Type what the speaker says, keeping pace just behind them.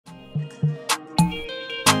What's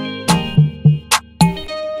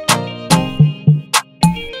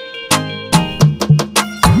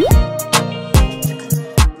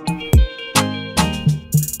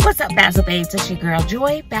up, Bazzle babes? It's your girl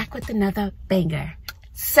Joy, back with another banger.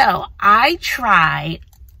 So I tried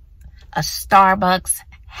a Starbucks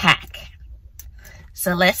hack.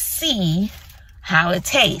 So let's see how it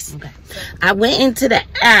tastes. Okay. I went into the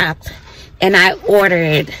app and I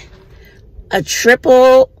ordered a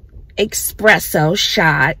triple espresso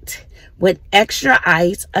shot with extra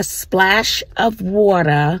ice, a splash of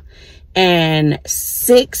water, and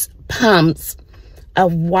 6 pumps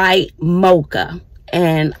of white mocha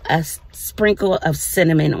and a sprinkle of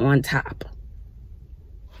cinnamon on top.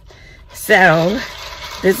 So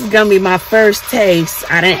this is gonna be my first taste.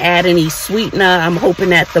 I didn't add any sweetener. I'm hoping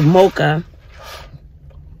that the mocha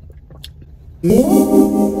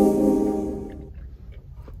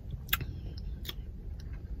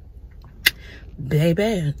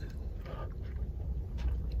baby.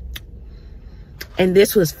 And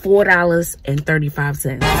this was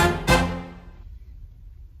 $4.35.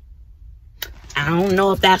 I don't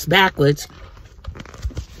know if that's backwards.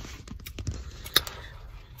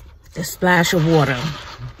 The splash of water.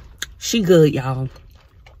 She good, y'all.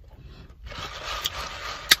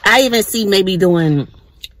 I even see maybe doing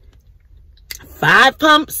 5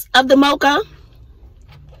 pumps of the mocha.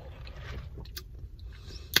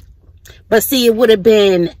 But see, it would have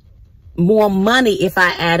been more money if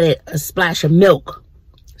I added a splash of milk.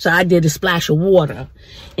 So I did a splash of water.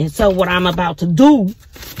 And so what I'm about to do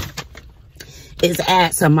is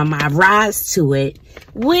add some of my rise to it,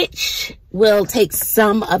 which will take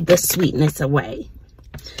some of the sweetness away.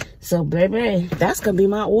 So baby, that's gonna be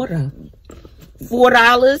my order.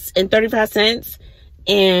 $4.35,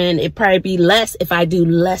 and it probably be less if I do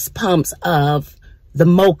less pumps of the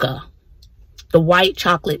mocha, the white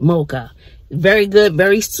chocolate mocha. Very good,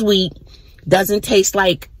 very sweet, doesn't taste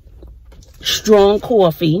like strong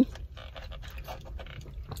coffee.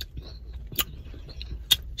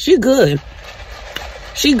 She good.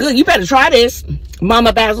 She good. You better try this.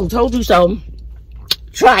 Mama Bazzle told you so.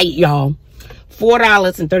 Try it, y'all.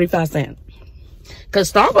 $4.35.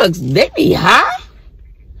 Because Starbucks, they be high.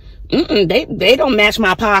 They don't match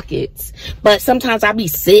my pockets. But sometimes I be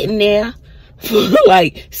sitting there for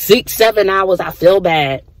like 6-7 hours. I feel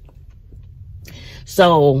bad.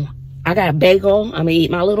 So I got a bagel. I'm going to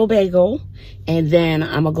eat my little bagel. And then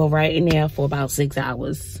I'm going to go right in there for about 6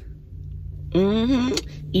 hours.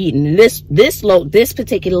 Eating this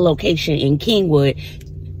particular location in Kingwood,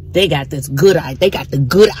 they got this good ice. They got the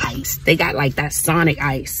good ice. They got like that Sonic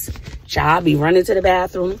ice. I'll be running to the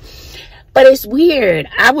bathroom. But it's weird.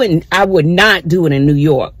 I would not do it in New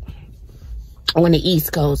York on the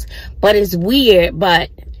East Coast. But it's weird. But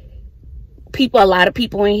a lot of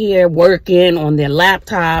people in here working on their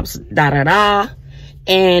laptops,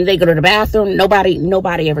 and they go to the bathroom.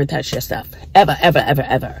 Nobody ever touch your stuff.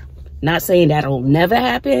 Ever. Not saying that'll never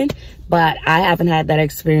happen, but I haven't had that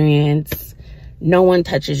experience. No one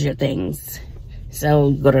touches your things. So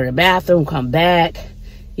you go to the bathroom, come back,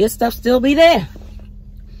 your stuff still be there.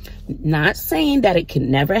 Not saying that it can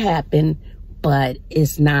never happen, but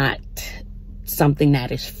it's not something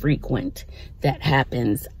that is frequent that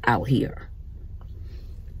happens out here.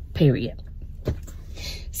 Period.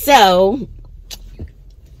 So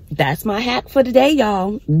that's my hack for today,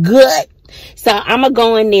 y'all. Good. So I'm going to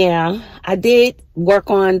go in there. I did work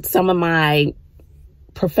on some of my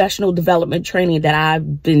professional development training that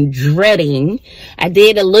I've been dreading. I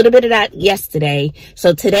did a little bit of that yesterday.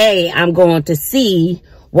 So today I'm going to see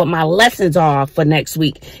what my lessons are for next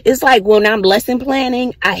week. It's like when I'm lesson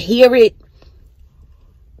planning, I hear it.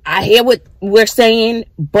 I hear what we're saying,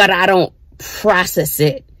 but I don't process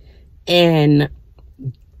it and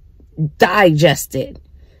digest it.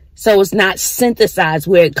 So it's not synthesized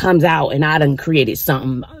where it comes out and I done created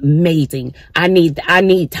something amazing. I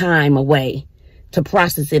need time away to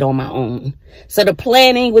process it on my own. So the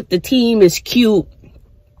planning with the team is cute.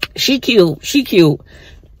 She cute.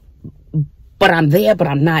 But I'm there, but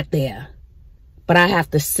I'm not there. But I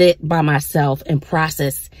have to sit by myself and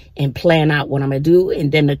process and plan out what I'm going to do.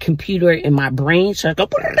 And then the computer in my brain,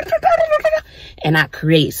 and I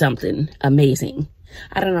create something amazing.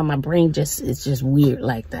 I don't know, my brain is just weird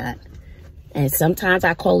like that. And sometimes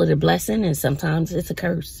I call it a blessing and sometimes it's a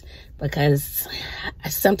curse. Because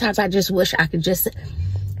sometimes I just wish I could just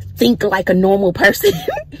think like a normal person.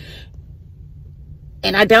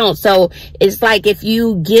 And I don't. So it's like if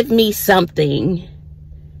you give me something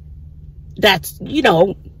that's, you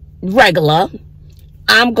know, regular,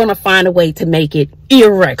 I'm going to find a way to make it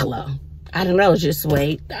irregular. I don't know. It's just the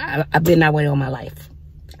way. I've been that way all my life.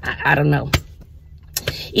 I don't know.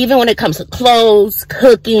 Even when it comes to clothes,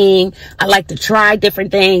 cooking, I like to try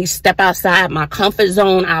different things, step outside my comfort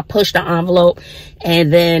zone. I'll push the envelope.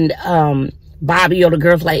 And then Bobby or the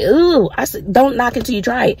girl's like, ooh, I said, don't knock it till you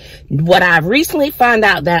try it. What I recently found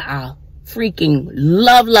out that I freaking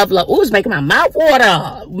love, ooh, it's making my mouth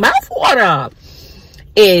water,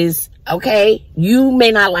 is, okay, you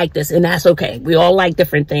may not like this, and that's okay. We all like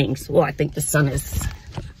different things. Well, I think the sun is,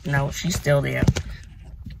 no, she's still there.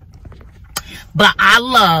 But I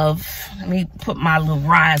love, let me put my little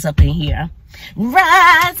rise up in here.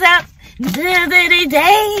 Rise up,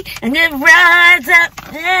 day, and then rise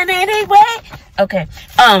up, anyway. Okay,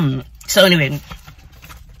 so anyway,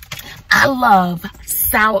 I love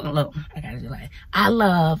I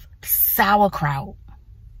love sauerkraut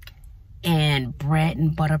and bread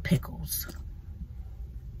and butter pickles.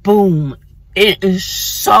 Boom. It is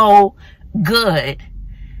so good.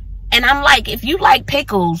 And I'm like, if you like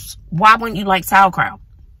pickles, why wouldn't you like sauerkraut?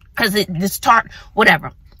 Because it's tart,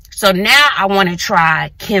 whatever. So now I want to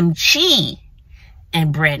try kimchi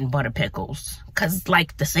and bread and butter pickles. Because it's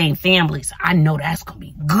like the same families. I know that's going to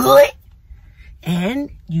be good. And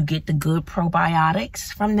you get the good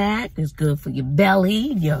probiotics from that. It's good for your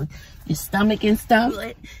belly, your stomach and stuff.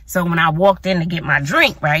 So when I walked in to get my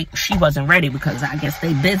drink, right, she wasn't ready because I guess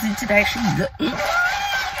they busy today. She's good.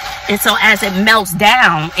 And so as it melts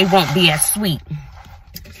down, it won't be as sweet.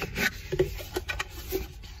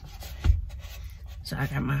 So I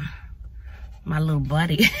got my little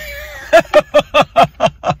buddy.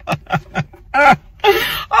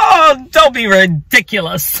 Oh, don't be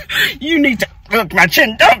ridiculous. You need to, look, my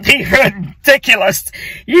chin, don't be ridiculous.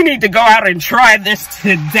 You need to go out and try this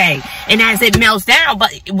today. And as it melts down,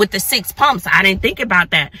 but with the 6 pumps, I didn't think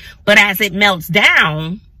about that. But as it melts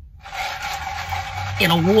down,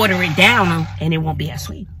 it'll water it down and it won't be as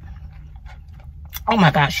sweet. Oh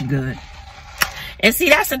my gosh, you're good. And see,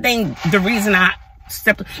 that's the thing, the reason I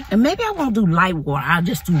stepped, and maybe I won't do light water, I'll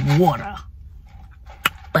just do water.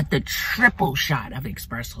 But the triple shot of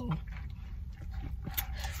espresso,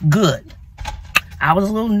 good. I was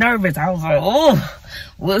a little nervous. I was like, oh,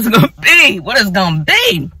 what's it gonna be? What is it gonna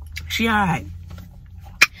be? She all right.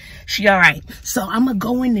 She all right. So I'm gonna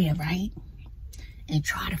go in there, right? And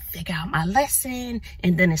try to figure out my lesson.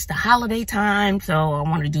 And then it's the holiday time. So I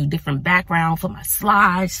want to do different background for my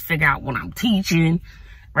slides, figure out what I'm teaching.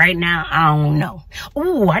 Right now, I don't know.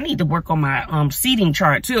 Ooh, I need to work on my seating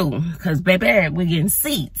chart too. Because, baby, we're getting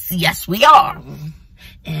seats. Yes, we are.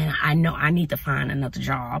 And I know I need to find another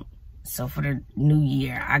job. So for the new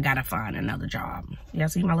year, I got to find another job. Y'all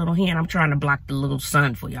see my little hand? I'm trying to block the little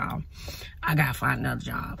sun for y'all. I got to find another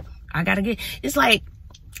job. I got to get, it's like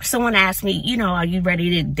someone asked me, you know, are you ready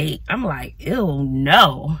to date? I'm like, ew,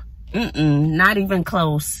 no. Not even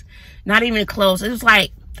close. Not even close. It was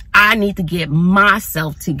like, I need to get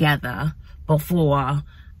myself together before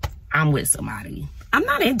I'm with somebody. I'm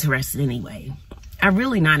not interested anyway. I'm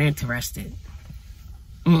really not interested.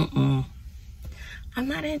 I'm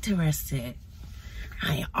not interested.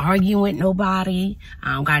 I ain't arguing with nobody.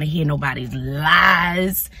 I don't gotta hear nobody's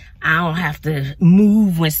lies. I don't have to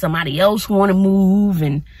move when somebody else wanna move.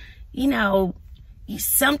 And, you know,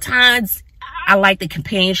 sometimes I like the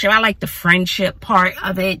companionship. I like the friendship part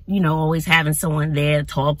of it. You know, always having someone there to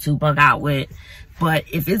talk to, bug out with. But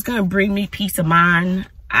if it's going to bring me peace of mind,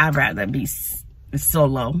 I'd rather be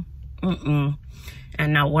solo. And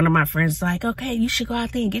now one of my friends is like, okay, you should go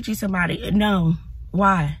out there and get you somebody. No.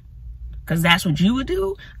 Why? Because that's what you would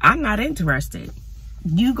do? I'm not interested.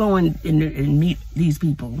 You go and meet these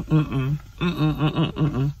people.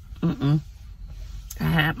 I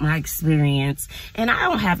had my experience, and I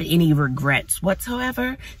don't have any regrets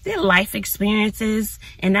whatsoever. They're life experiences,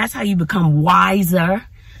 and that's how you become wiser.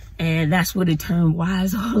 And that's where the term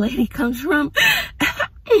wise old lady comes from.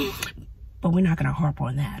 But we're not going to harp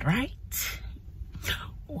on that, right?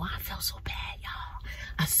 Oh, I felt so bad, y'all.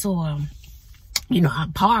 I saw, you know, I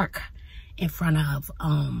park in front of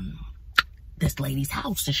this lady's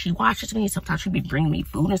house, and she watches me. Sometimes she be bringing me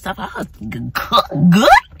food and stuff. I was good.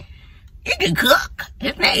 You can cook.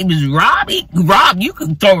 His name is Robbie. Rob, you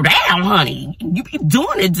can throw down, honey. You be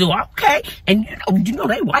doing it too, okay? And you know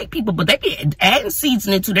they white people, but they be adding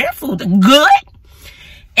seasoning to their food. They're good.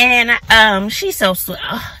 And she's so sweet.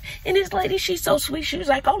 And this lady, she's so sweet. She was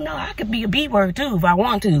like, oh no, I could be a B word too if I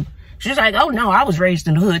want to. She was like, oh no, I was raised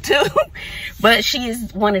in the hood too. But she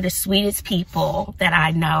is one of the sweetest people that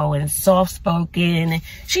I know, and soft spoken.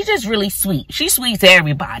 She's just really sweet. She's sweet to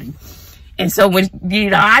everybody. And so when, you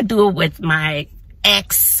know, I do it with my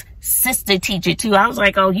ex-sister teacher too. I was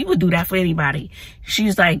like, oh, you would do that for anybody. She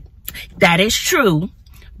was like, that is true,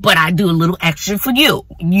 but I do a little extra for you.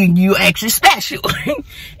 You extra special.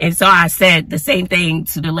 And so I said the same thing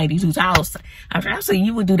to the lady whose house. I said,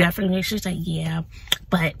 you would do that for me? She was like, yeah,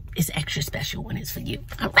 but it's extra special when it's for you.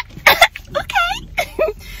 I'm like, okay.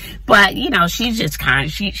 But, you know, she's just kind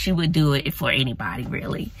of, she would do it for anybody,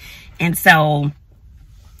 really. And so,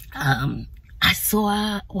 I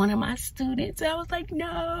saw one of my students. I was like,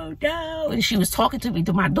 no. And she was talking to me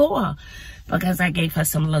through my door because I gave her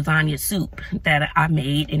some lasagna soup that I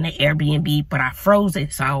made in the Airbnb, but I froze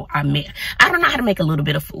it. So I don't know how to make a little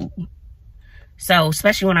bit of food. So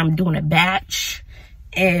especially when I'm doing a batch.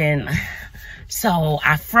 And so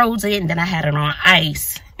I froze it and then I had it on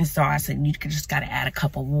ice. And so I said, you just got to add a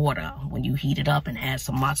cup of water when you heat it up and add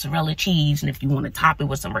some mozzarella cheese. And if you want to top it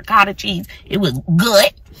with some ricotta cheese, it was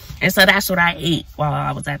good. And so that's what I ate while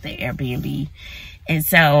I was at the Airbnb. And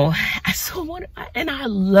so I saw one, and I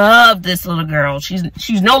love this little girl.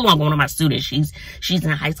 She's no longer one of my students. She's in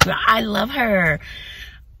high school. I love her.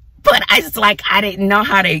 But I didn't know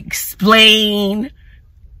how to explain.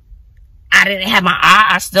 I didn't have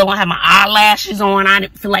I still don't have my eyelashes on. I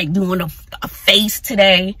didn't feel like doing a face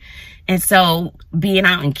today. And so being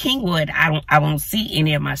out in Kingwood, I won't see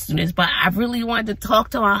any of my students, but I really wanted to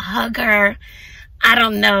talk to her, hug her. I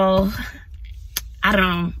don't know.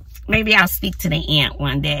 Maybe I'll speak to the aunt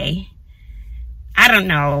one day. I don't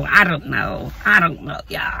know, y'all. I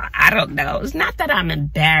don't know. It's not that I'm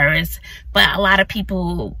embarrassed, but a lot of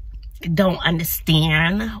people don't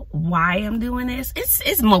understand why I'm doing this.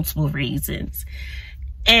 It's multiple reasons.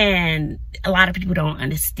 And a lot of people don't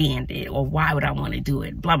understand it, or why would I want to do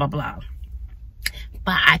it, blah, blah, blah.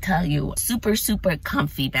 But I tell you, super, super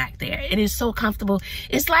comfy back there. It is so comfortable.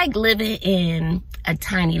 It's like living in a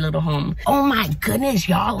tiny little home. Oh my goodness,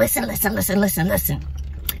 y'all. Listen.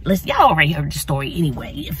 Y'all already heard the story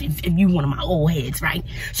anyway, if you one of my old heads, right?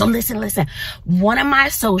 So listen. One of my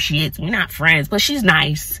associates, we're not friends, but she's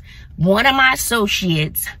nice. One of my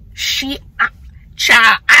associates, child,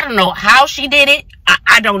 I don't know how she did it.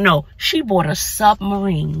 I don't know. She bought a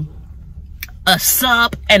submarine. A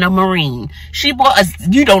sub and a marine. She bought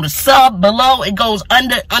the sub below, it goes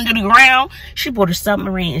under the ground. She bought a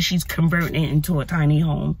submarine and she's converting it into a tiny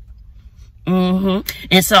home.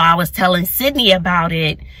 And so I was telling Sydney about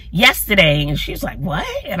it yesterday, and she's like, what?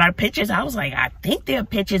 And our pictures, I was like, I think there are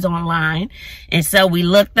pictures online. And so we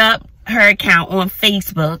looked up her account on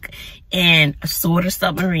Facebook and saw the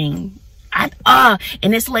submarine. And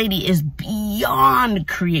this lady is beyond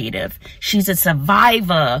creative. She's a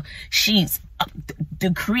survivor. She's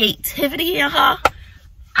the creativity in her.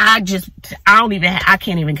 I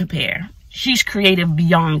can't even compare. She's creative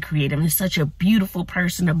beyond creative, and such a beautiful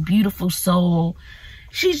person, a beautiful soul.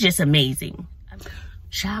 She's just amazing.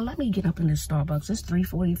 Child, let me get up in this Starbucks. It's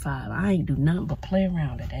 3:45. I ain't do nothing but play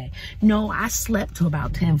around today. No, I slept till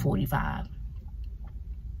about 10:45.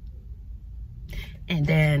 And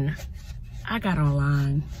then I got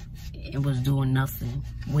online and was doing nothing,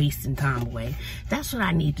 wasting time away. That's what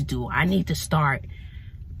I need to do. I need to start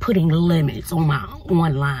putting limits on my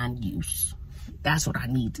online use. That's what I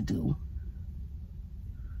need to do.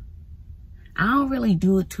 I don't really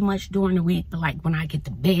do it too much during the week, but like when I get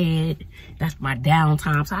to bed, that's my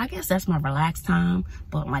downtime. So I guess that's my relaxed time.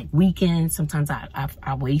 But like weekends, sometimes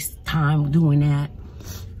I waste time doing that.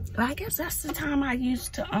 But I guess that's the time I use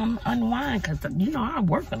to unwind, because, you know, I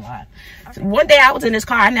work a lot. So one day I was in this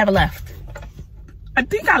car, I never left. I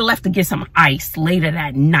think I left to get some ice later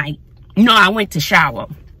that night. No, I went to shower.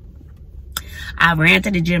 I ran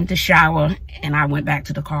to the gym to shower, and I went back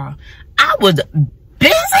to the car. I was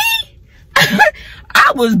busy.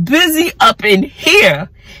 I was busy up in here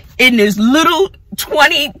in this little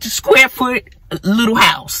 20 square foot little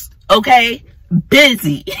house, okay?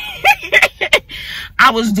 Busy. I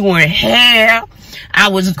was doing hair. I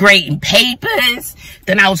was grading papers.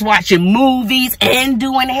 Then I was watching movies and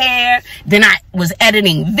doing hair. Then I was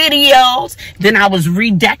editing videos. Then I was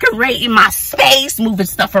redecorating my space, moving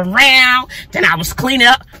stuff around. Then I was cleaning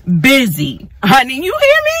up. Busy. Honey, you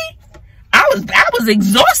hear me? I was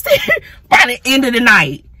exhausted by the end of the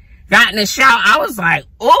night. Got in the shower. I was like,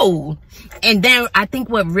 oh. And then I think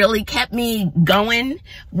what really kept me going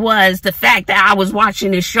was the fact that I was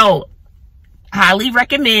watching this show. Highly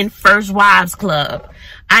recommend First Wives Club.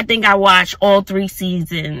 I think I watched all 3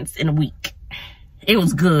 seasons in a week. It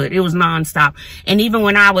was good. It was nonstop. And even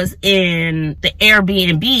when I was in the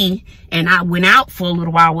Airbnb and I went out for a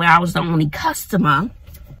little while where I was the only customer,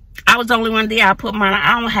 I was the only one there. I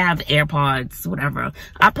don't have AirPods, whatever.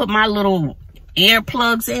 I put my little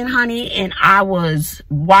earplugs in, honey, and I was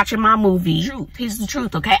watching my movie. Here's the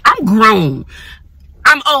truth, okay? I'm grown.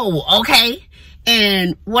 I'm old, okay?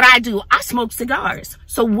 And what I do, I smoke cigars.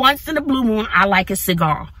 So once in a blue moon, I like a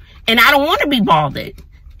cigar. And I don't want to be balded.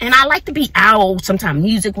 And I like to be out, sometimes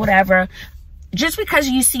music, whatever. Just because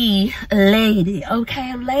you see a lady,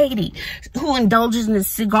 okay, a lady who indulges in a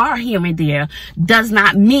cigar here and there does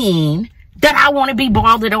not mean that I want to be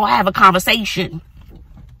balded or have a conversation.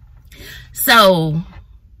 So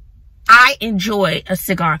I enjoy a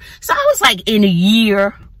cigar. So I was like, in a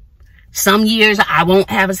year, some years I won't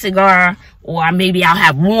have a cigar, or maybe I'll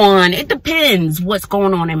have one. It depends what's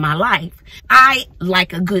going on in my life. I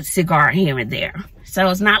like a good cigar here and there. So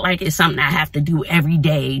it's not like it's something I have to do every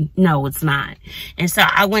day. No, it's not. And so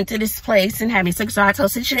I went to this place and had me a cigar. I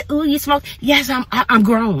told her, she said, "Ooh, you smoke?" Yes, I'm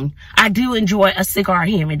grown. I do enjoy a cigar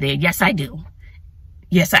here and there. Yes, I do.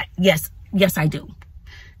 Yes, I do.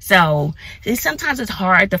 So sometimes it's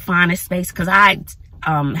hard to find a space, because I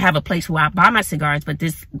have a place where I buy my cigars, but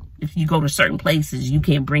if you go to certain places, you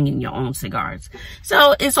can't bring in your own cigars.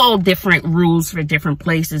 So it's all different rules for different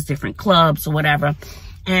places, different clubs or whatever.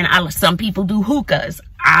 And some people do hookahs.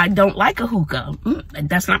 I don't like a hookah.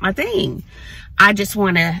 That's not my thing. I just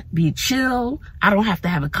want to be chill. I don't have to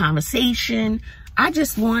have a conversation. I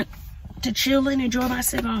just want to chill and enjoy my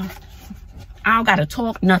cigar. I don't got to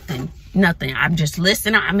talk, nothing. I'm just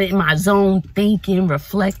listening. I'm in my zone, thinking,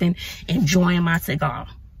 reflecting, enjoying my cigar.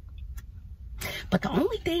 But the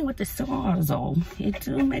only thing with the cigars, though, it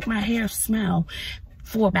do make my hair smell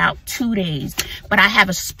for about 2 days. But I have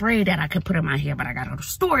a spray that I could put in my hair, but I got to go to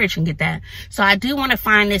storage and get that. So I do want to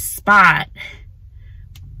find this spot,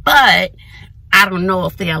 but I don't know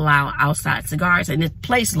if they allow outside cigars, and this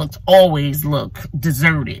place always look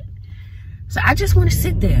deserted. So I just want to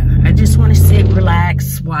sit there. I just want to sit,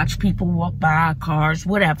 relax, watch people walk by, cars,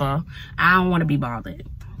 whatever. I don't want to be bothered.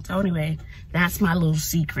 So anyway, that's my little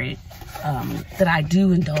secret, that I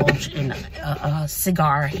do indulge in a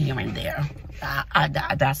cigar here and there.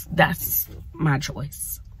 That's my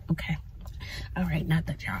choice. Okay. All right. Not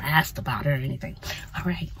that y'all asked about it or anything. All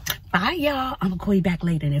right. Bye, y'all. I'm gonna call you back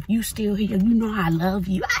later. And if you still here, you know I love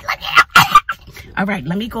you. I love you. All right.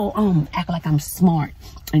 Let me go act like I'm smart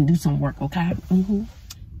and do some work. Okay.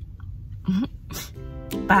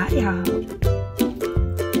 Bye, y'all.